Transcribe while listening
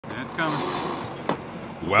coming.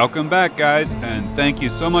 Welcome back, guys, and thank you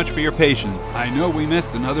so much for your patience. I know we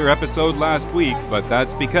missed another episode last week, but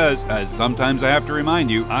that's because, as sometimes I have to remind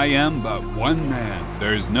you, I am but one man.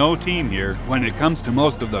 There's no team here. When it comes to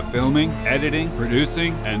most of the filming, editing,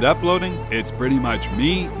 producing, and uploading, it's pretty much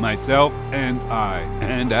me, myself, and I.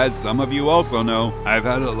 And as some of you also know, I've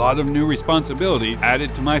had a lot of new responsibility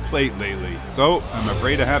added to my plate lately. So I'm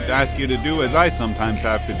afraid I have to ask you to do as I sometimes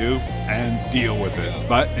have to do, and deal with it.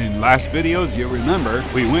 But in last videos, you'll remember,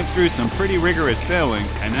 we went through some pretty rigorous sailing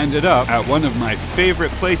and ended up at one of my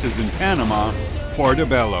favorite places in Panama,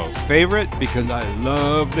 Portobelo. Favorite because I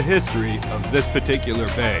love the history of this particular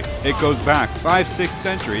bay. It goes back 5-6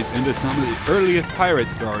 centuries into some of the earliest pirate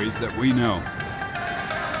stories that we know.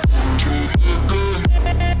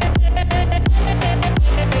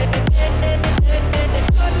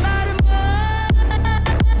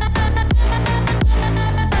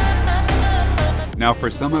 Now,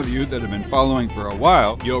 for some of you that have been following for a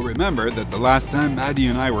while, you'll remember that the last time Maddie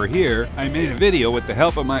and I were here, I made a video with the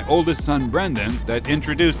help of my oldest son Brendan that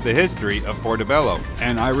introduced the history of Portobelo.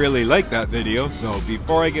 And I really liked that video, so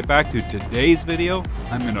before I get back to today's video,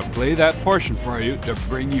 I'm gonna play that portion for you to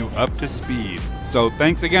bring you up to speed. So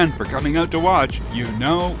thanks again for coming out to watch. You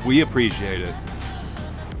know we appreciate it.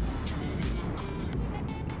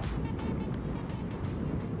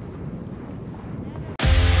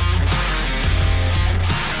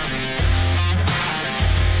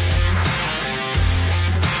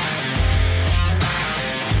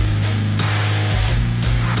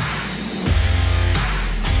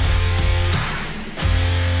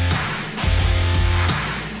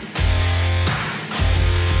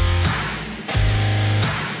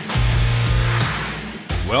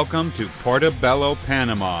 Welcome to Portobelo,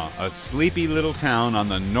 Panama, a sleepy little town on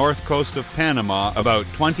the north coast of Panama, about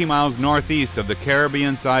 20 miles northeast of the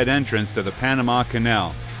Caribbean side entrance to the Panama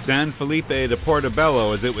Canal. San Felipe de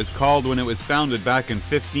Portobelo, as it was called when it was founded back in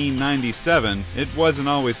 1597, it wasn't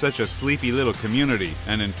always such a sleepy little community,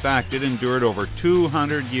 and in fact it endured over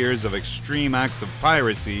 200 years of extreme acts of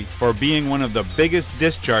piracy for being one of the biggest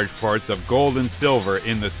discharge ports of gold and silver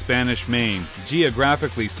in the Spanish Main.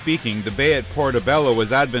 Geographically speaking, the bay at Portobelo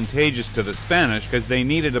was advantageous to the Spanish because they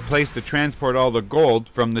needed a place to transport all the gold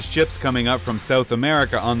from the ships coming up from South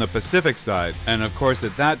America on the Pacific side. And of course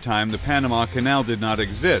at that time the Panama Canal did not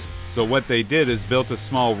exist. So what they did is built a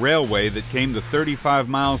small railway that came to 35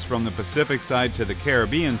 miles from the Pacific side to the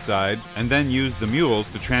Caribbean side, and then used the mules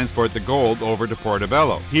to transport the gold over to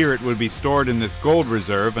Portobelo. Here it would be stored in this gold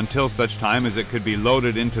reserve until such time as it could be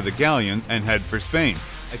loaded into the galleons and head for Spain.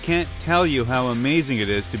 I can't tell you how amazing it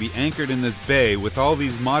is to be anchored in this bay with all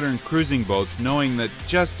these modern cruising boats, knowing that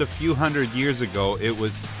just a few hundred years ago it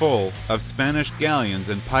was full of Spanish galleons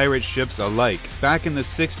and pirate ships alike. Back in the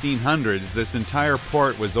 1600s, this entire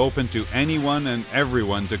port was open to anyone and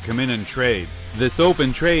everyone to come in and trade. This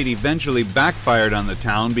open trade eventually backfired on the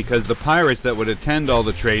town because the pirates that would attend all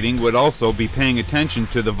the trading would also be paying attention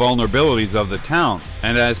to the vulnerabilities of the town,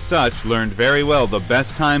 and as such learned very well the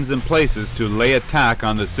best times and places to lay attack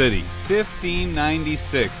on the city.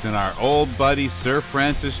 1596, and our old buddy Sir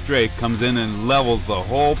Francis Drake comes in and levels the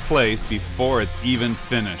whole place before it's even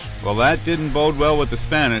finished. Well, that didn't bode well with the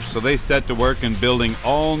Spanish, so they set to work in building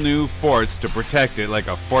all new forts to protect it like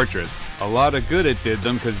a fortress. A lot of good it did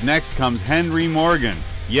them, because next comes Henry Morgan.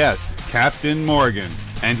 Yes, Captain Morgan.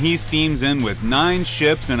 And he steams in with 9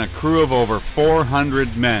 ships and a crew of over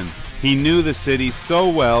 400 men. He knew the city so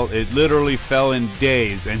well it literally fell in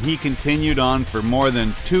days, and he continued on for more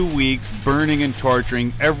than 2 weeks, burning and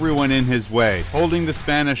torturing everyone in his way, holding the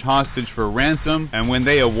Spanish hostage for ransom, and when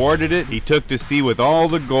they awarded it, he took to sea with all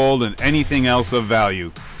the gold and anything else of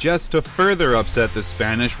value. Just to further upset the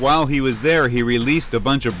Spanish, while he was there he released a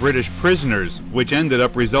bunch of British prisoners, which ended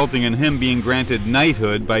up resulting in him being granted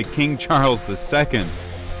knighthood by King Charles II.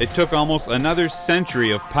 It took almost another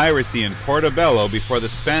century of piracy in Portobelo before the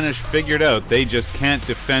Spanish figured out they just can't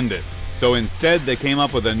defend it. So instead they came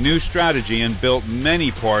up with a new strategy and built many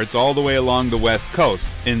ports all the way along the west coast.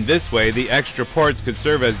 In this way the extra ports could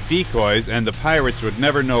serve as decoys and the pirates would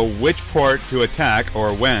never know which port to attack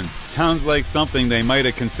or when. Sounds like something they might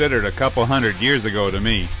have considered a couple hundred years ago to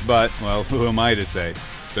me. But, well, who am I to say?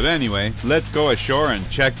 But anyway, let's go ashore and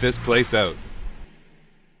check this place out.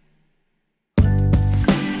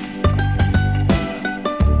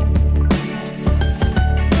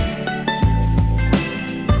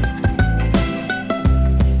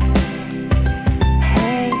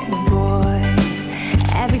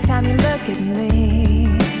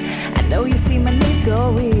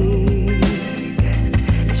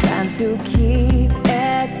 To keep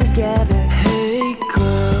it together. Hey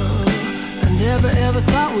girl, I never ever ever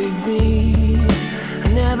thought we'd be, I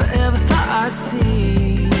never ever thought I'd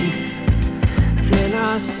see. Then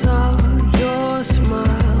I saw your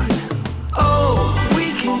smile. Oh, we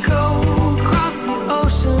can go across the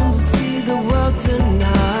oceans and see the world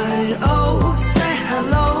tonight. Oh, say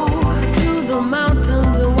hello to the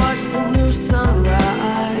mountains and watch the new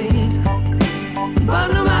sunrise. But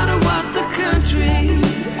no matter what the country,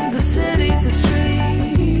 the city, the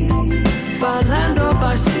street, by land or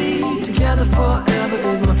by sea, together forever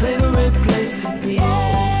is my favorite place to be.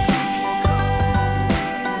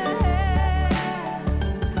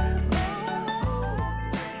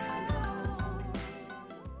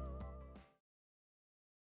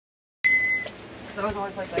 I was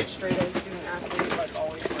always like that straight A student athlete, like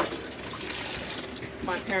always.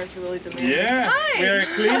 My parents were really demanding. Yeah, Hi. we are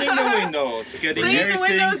cleaning the windows, getting Cleaning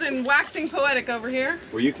everything. the windows and waxing poetic over here.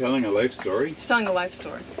 Were you telling a life story? Just telling a life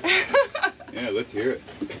story. Yeah, let's hear it.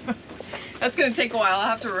 That's gonna take a while. I'll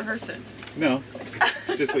have to rehearse it. No,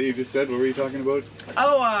 just what you just said. What were you talking about?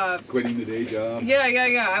 Oh, Quitting the day job.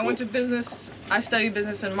 yeah. I went to business. I studied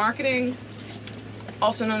business and marketing,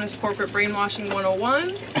 also known as corporate brainwashing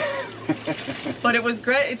 101. But it was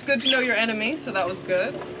great. It's good to know your enemy, so that was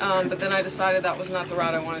good. But then I decided that was not the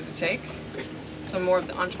route I wanted to take. So more of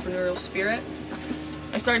the entrepreneurial spirit.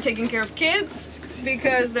 I started taking care of kids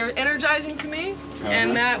because they're energizing to me,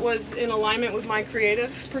 and that was in alignment with my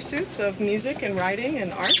creative pursuits of music and writing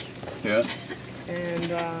and art. Yeah.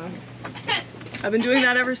 And I've been doing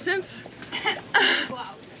that ever since.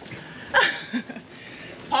 Wow.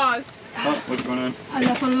 Pause. Oh, what's going on? A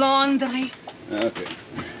lot of laundry. Okay.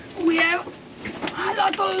 We have a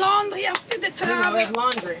lot of laundry after the We travel. have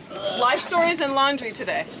laundry. Life stories and laundry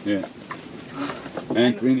today. Yeah.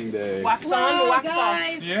 And cleaning day. Wax on, Wow, wax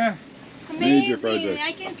guys. Yeah, Major Amazing. project.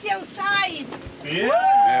 I can see outside. yeah.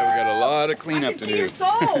 Yeah, we got a lot of I cleanup can to see do. your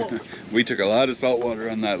soul. We took a lot of salt water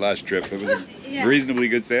on that last trip. It was a Yeah. reasonably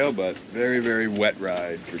good sail, but very, very wet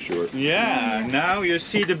ride for sure. Yeah, now you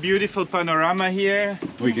see the beautiful panorama here.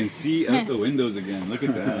 We can see out the windows again. Look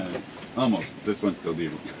at that. Almost. This one's still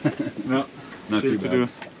deep. No, Not still too to bad.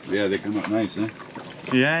 Yeah, they come up nice, huh?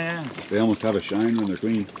 Yeah. They almost have a shine when they're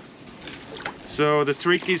clean. So the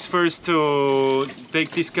trick is first to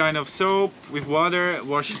take this kind of soap with water,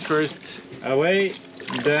 wash it first away,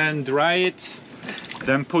 then dry it,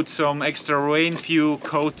 then put some extra rain few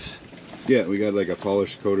coat, Yeah, we got like a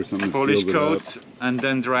polished coat or something. that polish seals it coat, and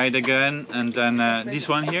then dry it again, and then this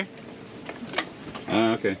one here.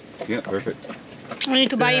 up. Okay. Yeah, perfect. We need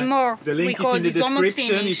to buy more The link is because in the it's almost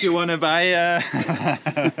description finished. if you want to buy.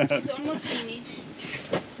 It's almost finished.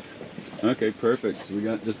 Okay, perfect. So we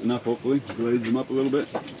got just enough, hopefully. Glaze them up a little bit.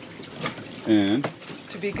 And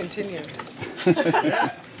To be continued.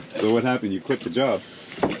 so what happened? You quit the job.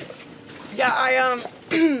 Yeah,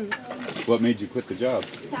 What made you quit the job?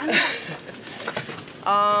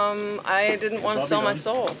 I didn't want to sell my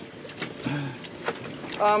soul.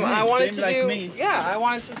 I wanted to same do, like me. yeah, I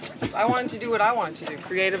wanted to do what I wanted to do,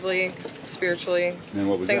 creatively, spiritually, And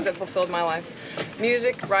what was things that? that fulfilled my life.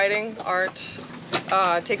 Music, writing, art,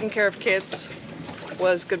 taking care of kids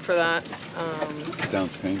was good for that.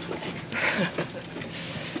 Sounds painful.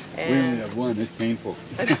 We only And have one. It's painful.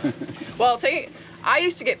 well, I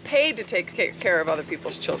used to get paid to take care of other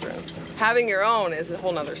people's children. Having your own is a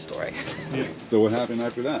whole nother story. So what happened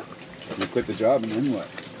after that? You quit the job and then what?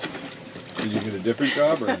 Did you get a different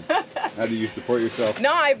job, or how do you support yourself?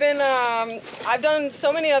 No, I've done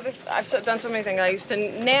so many things. I used to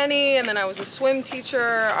nanny, and then I was a swim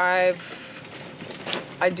teacher. I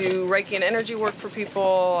do Reiki and energy work for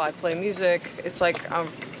people. I play music. It's like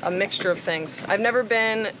a mixture of things. I've never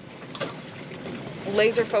been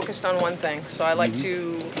laser focused on one thing. So I like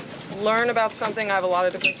to learn about something. I have a lot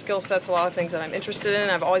of different skill sets, a lot of things that I'm interested in.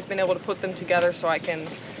 I've always been able to put them together so I can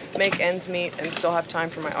make ends meet and still have time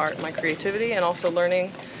for my art and my creativity, and also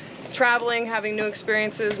learning, traveling, having new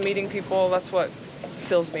experiences, meeting people. That's what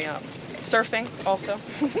fills me up. Surfing also.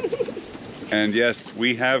 And yes,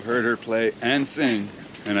 we have heard her play and sing,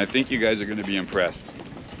 and I think you guys are going to be impressed.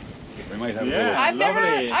 We might have a little... I've never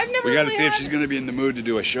We got to really see if had- she's going to be in the mood to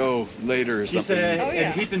do a show later or She's something. Oh, yeah.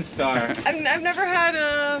 a hidden star. I've never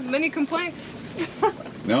had many complaints.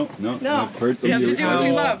 No. No. I've heard some You have to serious do what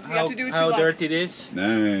you ones. love. You have to do what you How love. dirty it is.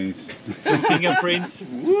 Nice. Some fingerprints.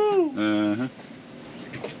 Woo! Uh-huh.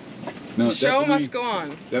 No, The show must go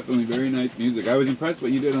on. Definitely very nice music. I was impressed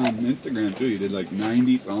what you did on Instagram too. You did like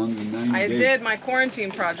 90 songs in 90 I days. did my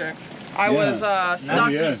quarantine project. I Yeah. was stuck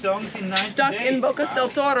 90 yeah. songs in 90 stuck days. in Bocas del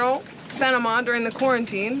Wow. Toro, Panama during the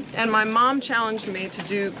quarantine, and my mom challenged me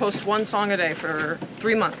to post one song a day for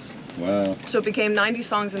 3 months. Wow. So it became 90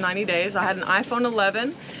 songs in 90 days. I had an iPhone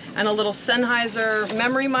 11 and a little Sennheiser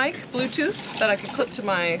memory mic, Bluetooth, that I could clip to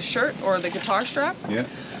my shirt or the guitar strap. Yeah.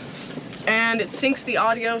 And it syncs the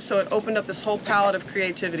audio, so it opened up this whole palette of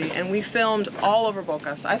creativity. And we filmed all over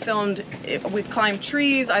Bocas. I filmed, we climbed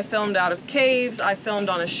trees, I filmed out of caves, I filmed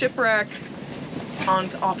on a shipwreck,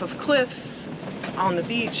 off of cliffs, on the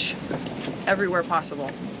beach, everywhere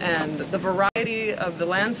possible. And the variety of the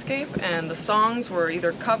landscape and the songs were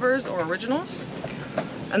either covers or originals.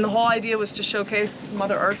 And the whole idea was to showcase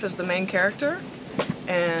Mother Earth as the main character,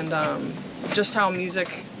 and just how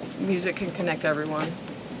music can connect everyone.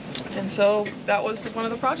 And so that was one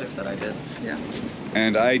of the projects that I did, yeah.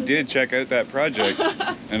 And I did check out that project,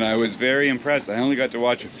 and I was very impressed. I only got to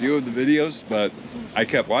watch a few of the videos, but I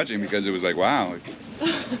kept watching because it was like, wow,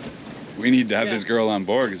 we need to have this girl on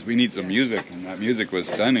board because we need some music, and that music was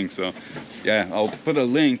stunning. So yeah, I'll put a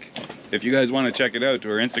link if you guys want to check it out to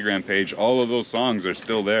her Instagram page. All of those songs are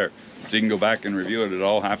still there, so you can go back and review it. It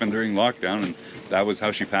all happened during lockdown, and that was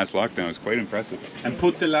how she passed lockdown. It was quite impressive. And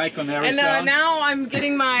put the like on every song. And now I'm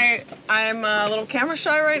getting I'm a little camera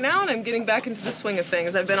shy right now, and I'm getting back into the swing of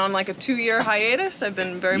things. I've been on like a 2-year hiatus. I've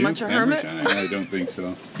been very much a hermit. I don't think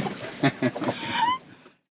so.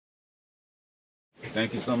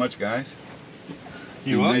 Thank you so much, guys.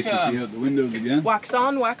 You're nice welcome. to see out the windows again. Wax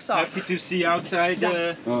on, wax off. Happy to see outside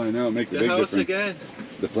Oh, I know, it makes a the big house difference. again.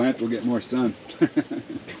 The plants will get more sun.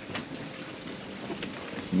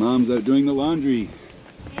 Mom's out doing the laundry.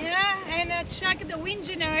 Yeah, and check the wind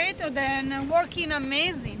generator, then working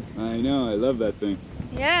amazing. I know, I love that thing.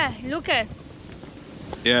 Yeah, look at.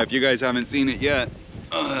 Yeah, if you guys haven't seen it yet,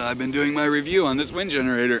 I've been doing my review on this wind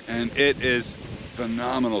generator, and it is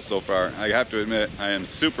phenomenal so far. I have to admit, I am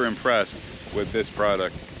super impressed with this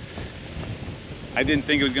product. I didn't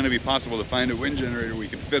think it was going to be possible to find a wind generator we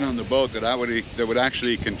could fit on the boat that would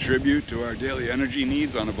actually contribute to our daily energy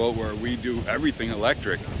needs on a boat where we do everything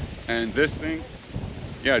electric. And this thing,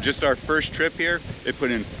 yeah, just our first trip here, it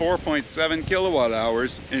put in 4.7 kilowatt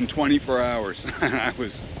hours in 24 hours. I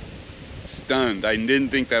was stunned. I didn't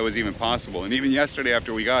think that was even possible. And even yesterday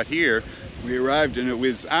after we got here, we arrived and it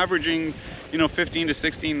was averaging, you know, 15 to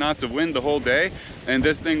 16 knots of wind the whole day, and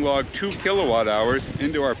this thing logged 2 kilowatt hours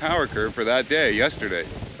into our power curve for that day yesterday.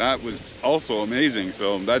 That was also amazing.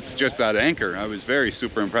 So that's just that anchor. I was very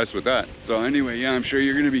super impressed with that. So anyway, yeah, I'm sure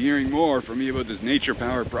you're going to be hearing more from me about this nature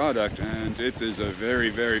power product, and it is a very,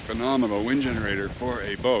 very phenomenal wind generator for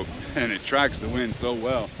a boat, and it tracks the wind so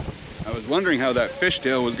well. I was wondering how that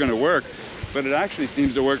fishtail was going to work, but it actually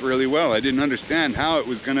seems to work really well. I didn't understand how it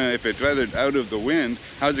was gonna, if it feathered out of the wind,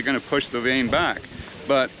 how's it gonna push the vane back?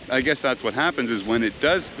 But I guess that's what happens is when it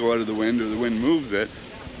does go out of the wind or the wind moves it,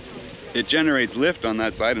 it generates lift on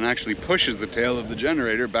that side and actually pushes the tail of the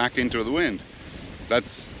generator back into the wind.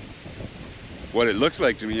 That's what it looks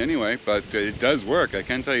like to me anyway, but it does work, I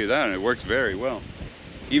can tell you that, and it works very well.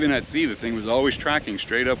 Even at sea, the thing was always tracking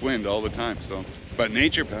straight upwind all the time, so. But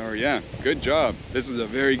nature power, yeah, good job. This is a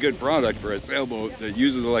very good product for a sailboat that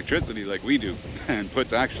uses electricity like we do and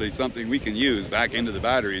puts actually something we can use back into the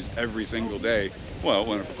batteries every single day.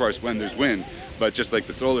 Well, of course, when there's wind, but just like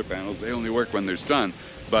the solar panels, they only work when there's sun.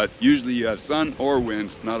 But usually you have sun or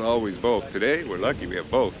wind, not always both. Today, we're lucky we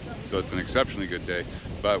have both, so it's an exceptionally good day.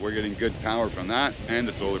 But we're getting good power from that and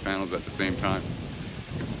the solar panels at the same time.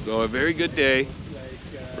 So a very good day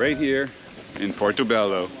right here in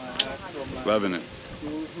Portobelo. Loving it.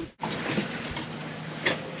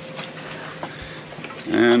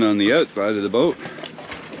 And on the outside of the boat,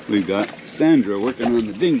 we've got Sandra working on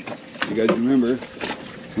the dinghy. You guys remember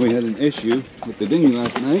we had an issue with the dinghy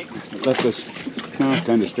last night. It left us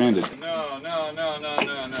kind of stranded. No.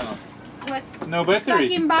 What? No battery.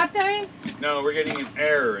 Stuck in battery? No, we're getting an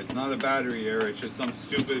error. It's not a battery error. It's just some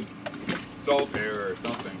stupid salt error or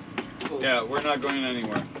something. Yeah, we're not going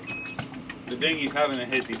anywhere. The dinghy's having a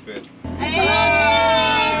hissy fit.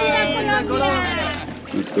 Hey, viva Colombia!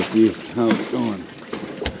 Let's go see how it's going.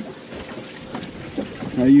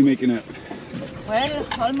 How are you making it? Well,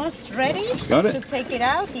 almost ready. Got it? To take it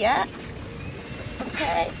out, yeah.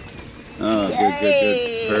 Okay. Oh,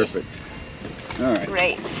 good. Perfect. All right.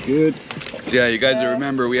 Great. Good. Yeah, you guys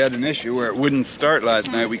remember we had an issue where it wouldn't start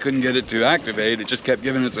last night. We couldn't get it to activate. It just kept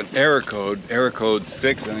giving us an error code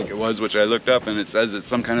 6, I think it was, which I looked up, and it says it's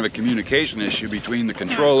some kind of a communication issue between the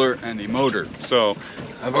controller and the motor. So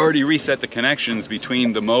I've already reset the connections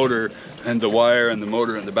between the motor and the wire and the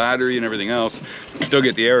motor and the battery and everything else. Still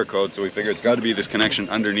get the error code, so we figure it's got to be this connection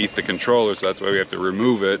underneath the controller, so that's why we have to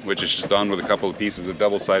remove it, which is just done with a couple of pieces of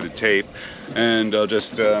double-sided tape. And I'll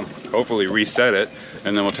just hopefully reset it,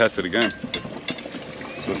 and then we'll test it again.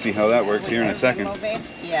 So we'll see how that works here in a second. Remove it.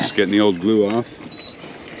 Yeah. Just getting the old glue off.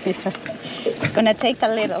 It's gonna take a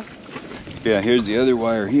little. Yeah, here's the other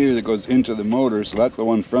wire here that goes into the motor, so that's the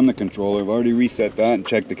one from the controller. I've already reset that and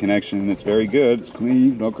checked the connection, and it's very good. It's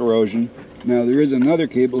clean, no corrosion. Now there is another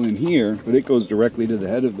cable in here, but it goes directly to the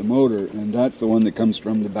head of the motor, and that's the one that comes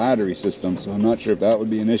from the battery system. So I'm not sure if that would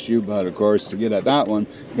be an issue, but of course to get at that one,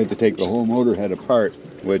 you have to take the whole motor head apart,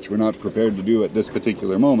 which we're not prepared to do at this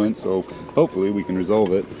particular moment, so hopefully we can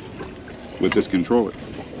resolve it with this controller.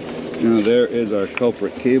 Now there is our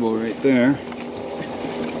culprit cable right there.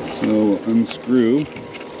 So we'll unscrew.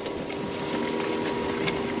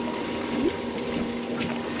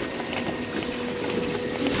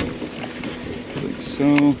 Like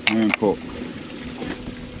so, and pull.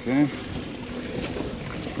 Okay.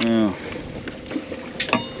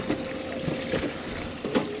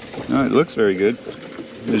 Now, it looks very good.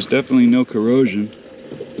 There's definitely no corrosion,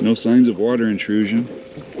 no signs of water intrusion.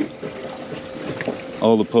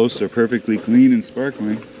 All the posts are perfectly clean and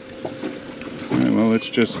sparkling. Alright, well, let's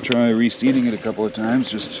just try reseating it a couple of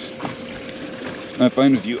times. I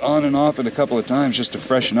find if you on and off it a couple of times just to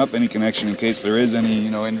freshen up any connection in case there is any,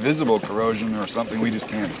 invisible corrosion or something we just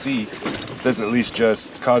can't see. This at least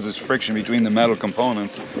just causes friction between the metal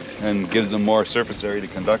components and gives them more surface area to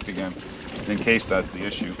conduct again, in case that's the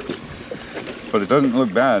issue. But it doesn't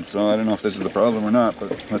look bad, so I don't know if this is the problem or not,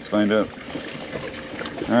 but let's find out.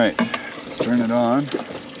 Alright, let's turn it on.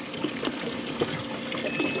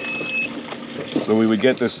 So we would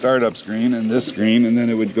get this startup screen and this screen, and then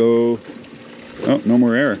it would go, oh, no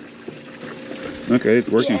more error. Okay, it's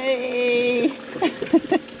working. Yay!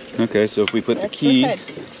 Okay, so if we put That's the key,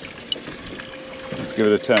 perfect. let's give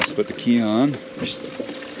it a test. Put the key on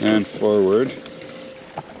and forward.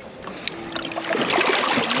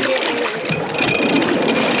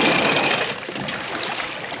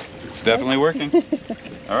 It's definitely working.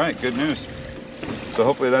 All right, good news. So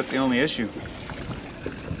hopefully that's the only issue.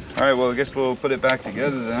 All right, well, I guess we'll put it back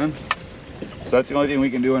together then. So that's the only thing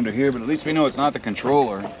we can do under here, but at least we know it's not the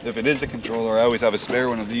controller. If it is the controller, I always have a spare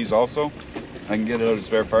one of these also. I can get it out of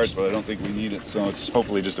spare parts, but I don't think we need it, so it's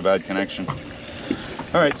hopefully just a bad connection.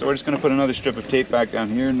 All right, so we're just gonna put another strip of tape back down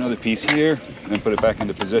here, another piece here, and then put it back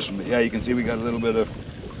into position. But yeah, you can see we got a little bit of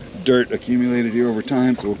dirt accumulated here over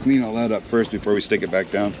time, so we'll clean all that up first before we stick it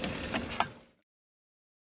back down.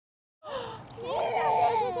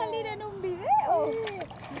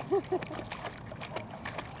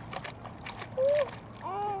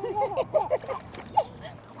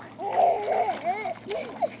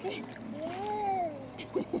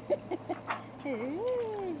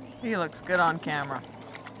 He looks good on camera.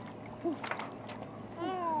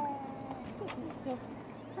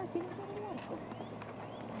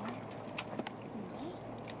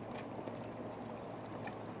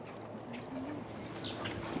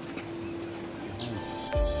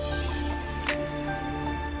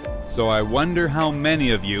 So I wonder how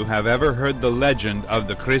many of you have ever heard the legend of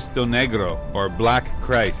the Cristo Negro, or Black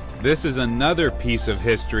Christ. This is another piece of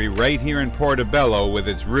history right here in Portobelo with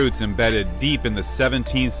its roots embedded deep in the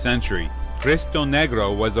 17th century. Cristo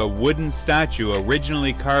Negro was a wooden statue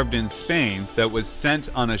originally carved in Spain that was sent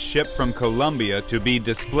on a ship from Colombia to be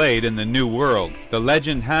displayed in the New World. The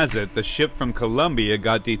legend has it the ship from Colombia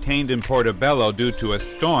got detained in Portobelo due to a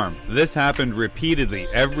storm. This happened repeatedly.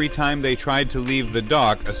 Every time they tried to leave the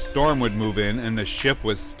dock, a storm would move in and the ship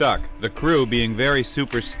was stuck. The crew, being very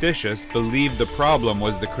superstitious, believed the problem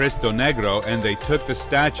was the Cristo Negro, and they took the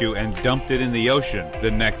statue and dumped it in the ocean. The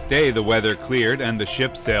next day the weather cleared and the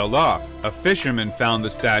ship sailed off. A fisherman found the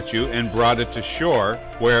statue and brought it to shore,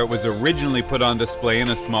 where it was originally put on display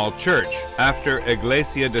in a small church. After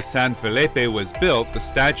Iglesia de San Felipe was built, the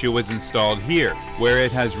statue was installed here, where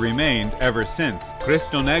it has remained ever since.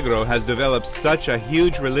 Cristo Negro has developed such a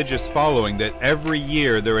huge religious following that every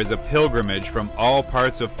year there is a pilgrimage from all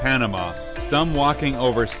parts of Panama, some walking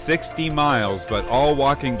over 60 miles, but all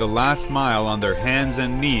walking the last mile on their hands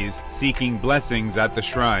and knees, seeking blessings at the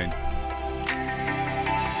shrine.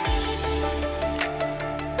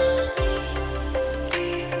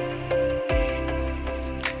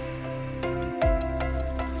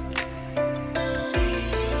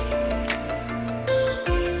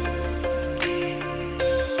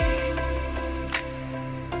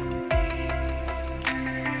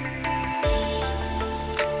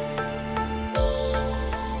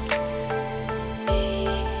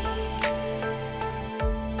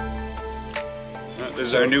 This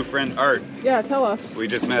is our new friend Art. Yeah, tell us. We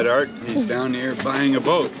just met Art. He's down here buying a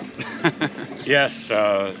boat. Yes,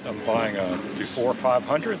 I'm buying a Before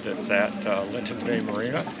 500 that's at Linton Bay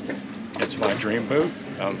Marina. It's my dream boat.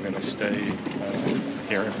 I'm going to stay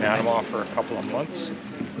here in Panama for a couple of months,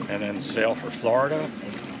 and then sail for Florida,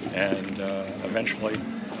 and eventually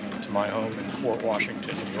to my home in Fort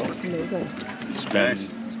Washington, New York. Amazing.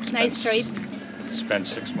 Nice trip. Spend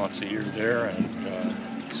 6 months a year there, and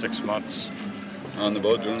 6 months On the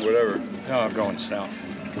boat doing whatever. going south.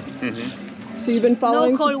 So you've been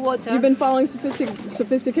following No cold water. You've been following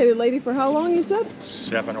sophisticated lady for how long? You said?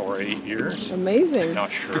 7 or 8 years. Amazing.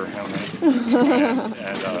 Not sure how many.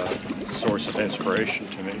 and a source of inspiration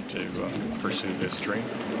to me to pursue this dream.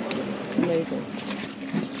 Amazing.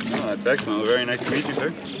 Oh, that's excellent. Well, very nice to meet you,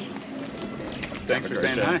 sir. Thanks for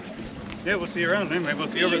saying hi. Yeah, we'll see you around. Maybe we'll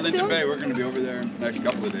see you over at Linton Bay. We're going to be over there next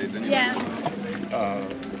couple of days anyway. Yeah.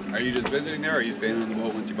 Are you just visiting there, or are you staying on the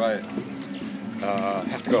boat once you buy it?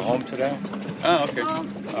 Have to go home today, Oh, okay.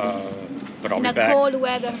 but I'll In be a back. cold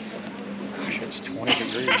weather. Gosh, it's 20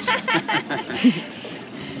 degrees.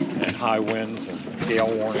 And high winds and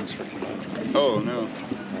gale warnings for tonight. Oh, no.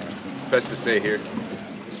 Best to stay here.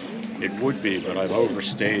 It would be, but I've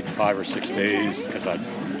overstayed 5 or 6 days because I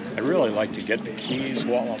really like to get the keys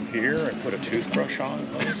while I'm here and put a toothbrush on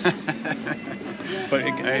those. But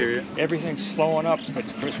I hear you. everything's slowing up.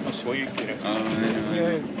 It's Christmas week. You know. I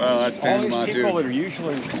know. Well, that's All Panama these people too. that are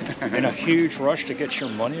usually in a huge rush to get your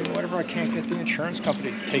money or whatever, I can't get the insurance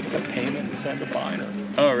company to take the payment and send a binder.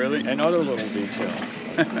 Oh, really? And other little details.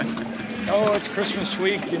 Oh, it's Christmas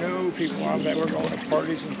week, you know, people I bet we're going to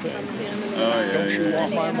parties and things. Oh, yeah, Don't you yeah.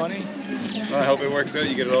 want my money? Well, I hope it works out.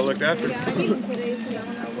 You get it all looked after.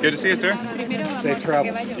 Good to see you, sir. Safe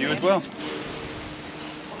travel. You as well.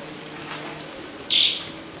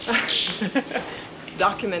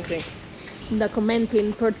 Documenting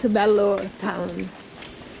Portobelo town.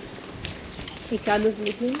 Ricardo's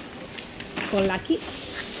looking for Lucky.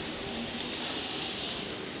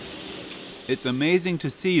 It's amazing to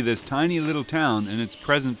see this tiny little town in its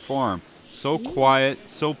present form. So quiet,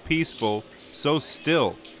 so peaceful, so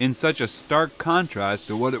still, in such a stark contrast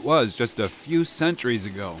to what it was just a few centuries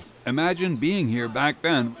ago. Imagine being here back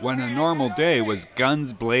then when a normal day was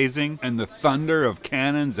guns blazing and the thunder of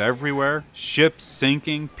cannons everywhere, ships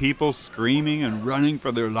sinking, people screaming and running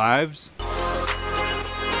for their lives.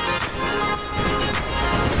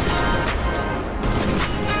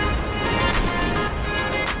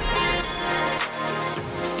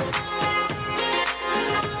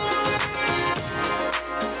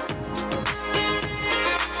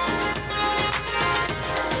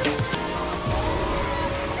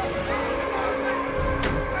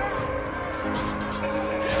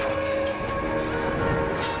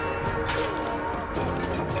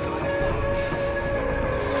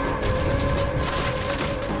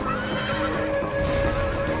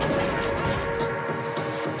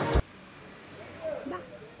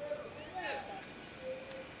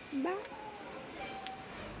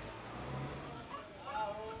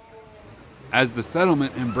 As the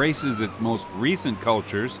settlement embraces its most recent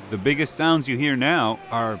cultures, the biggest sounds you hear now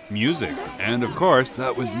are music. And of course,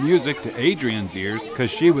 that was music to Adrian's ears,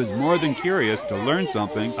 because she was more than curious to learn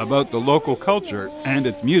something about the local culture and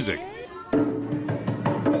its music.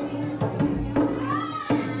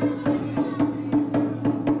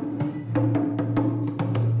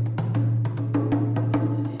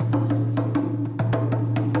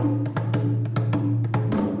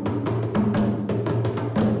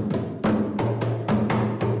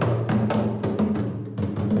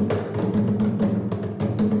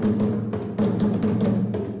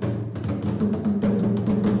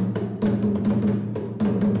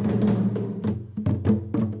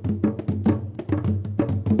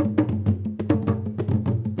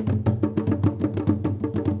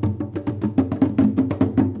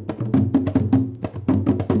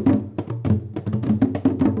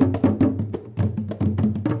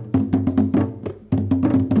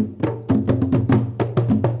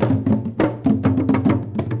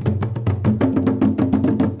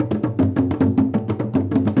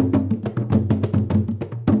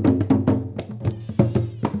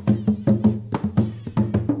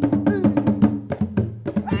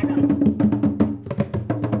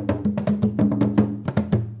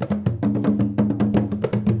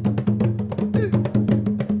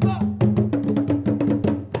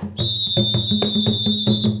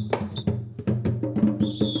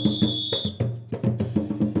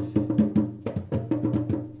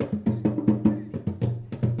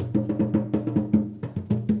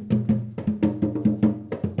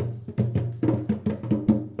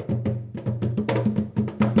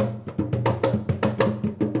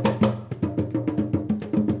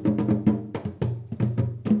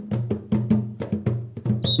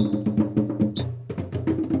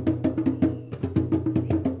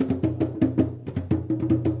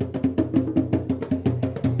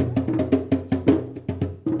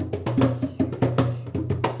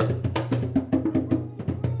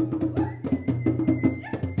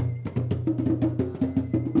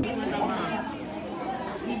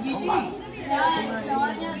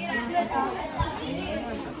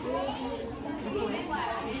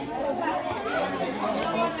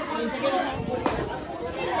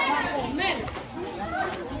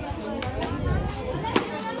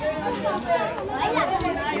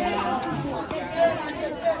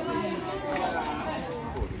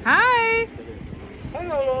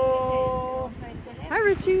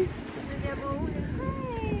 Bici.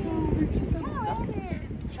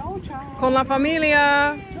 Con la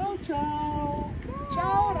familia. Ciao ciao.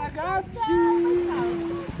 Ciao ragazzi.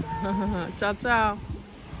 Ciao ciao.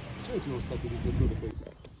 C'è anche uno stabilizzatore poi.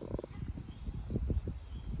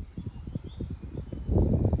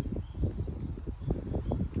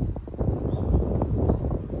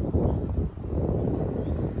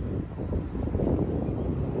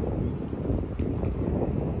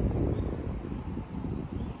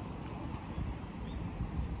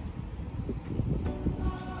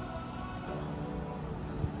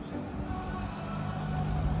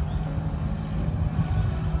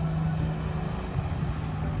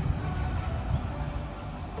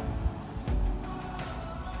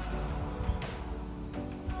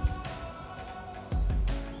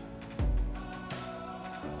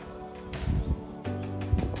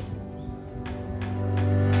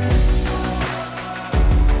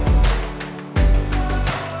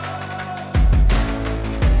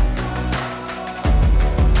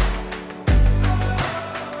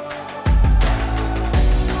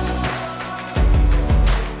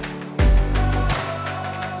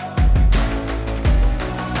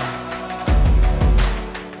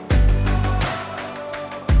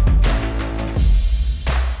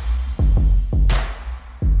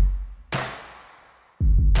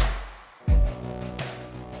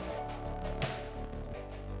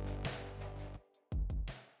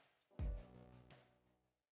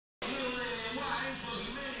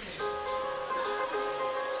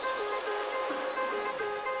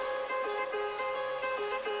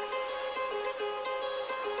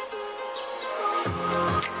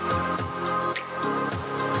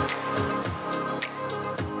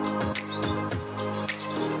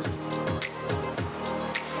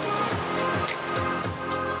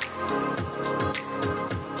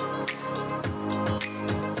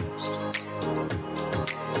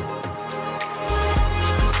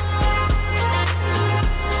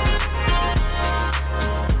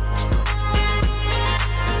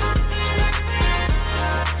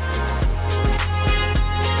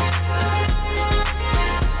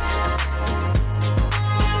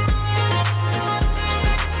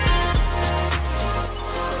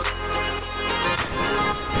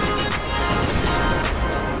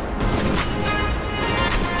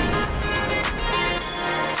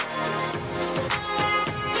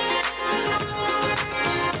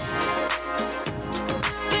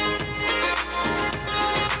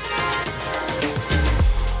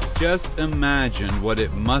 Just imagine what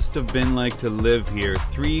it must have been like to live here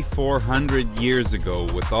 300-400 years ago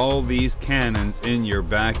with all these cannons in your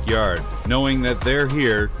backyard, knowing that they're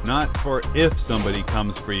here not for if somebody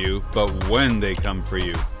comes for you, but when they come for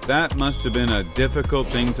you. That must have been a difficult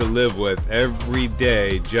thing to live with every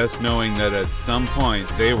day, just knowing that at some point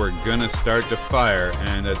they were gonna start to fire,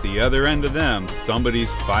 and at the other end of them,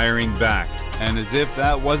 somebody's firing back. And as if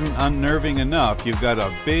that wasn't unnerving enough, you've got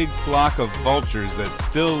a big flock of vultures that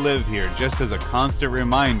still live here, just as a constant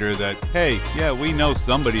reminder that, hey, yeah, we know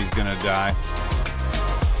somebody's gonna die.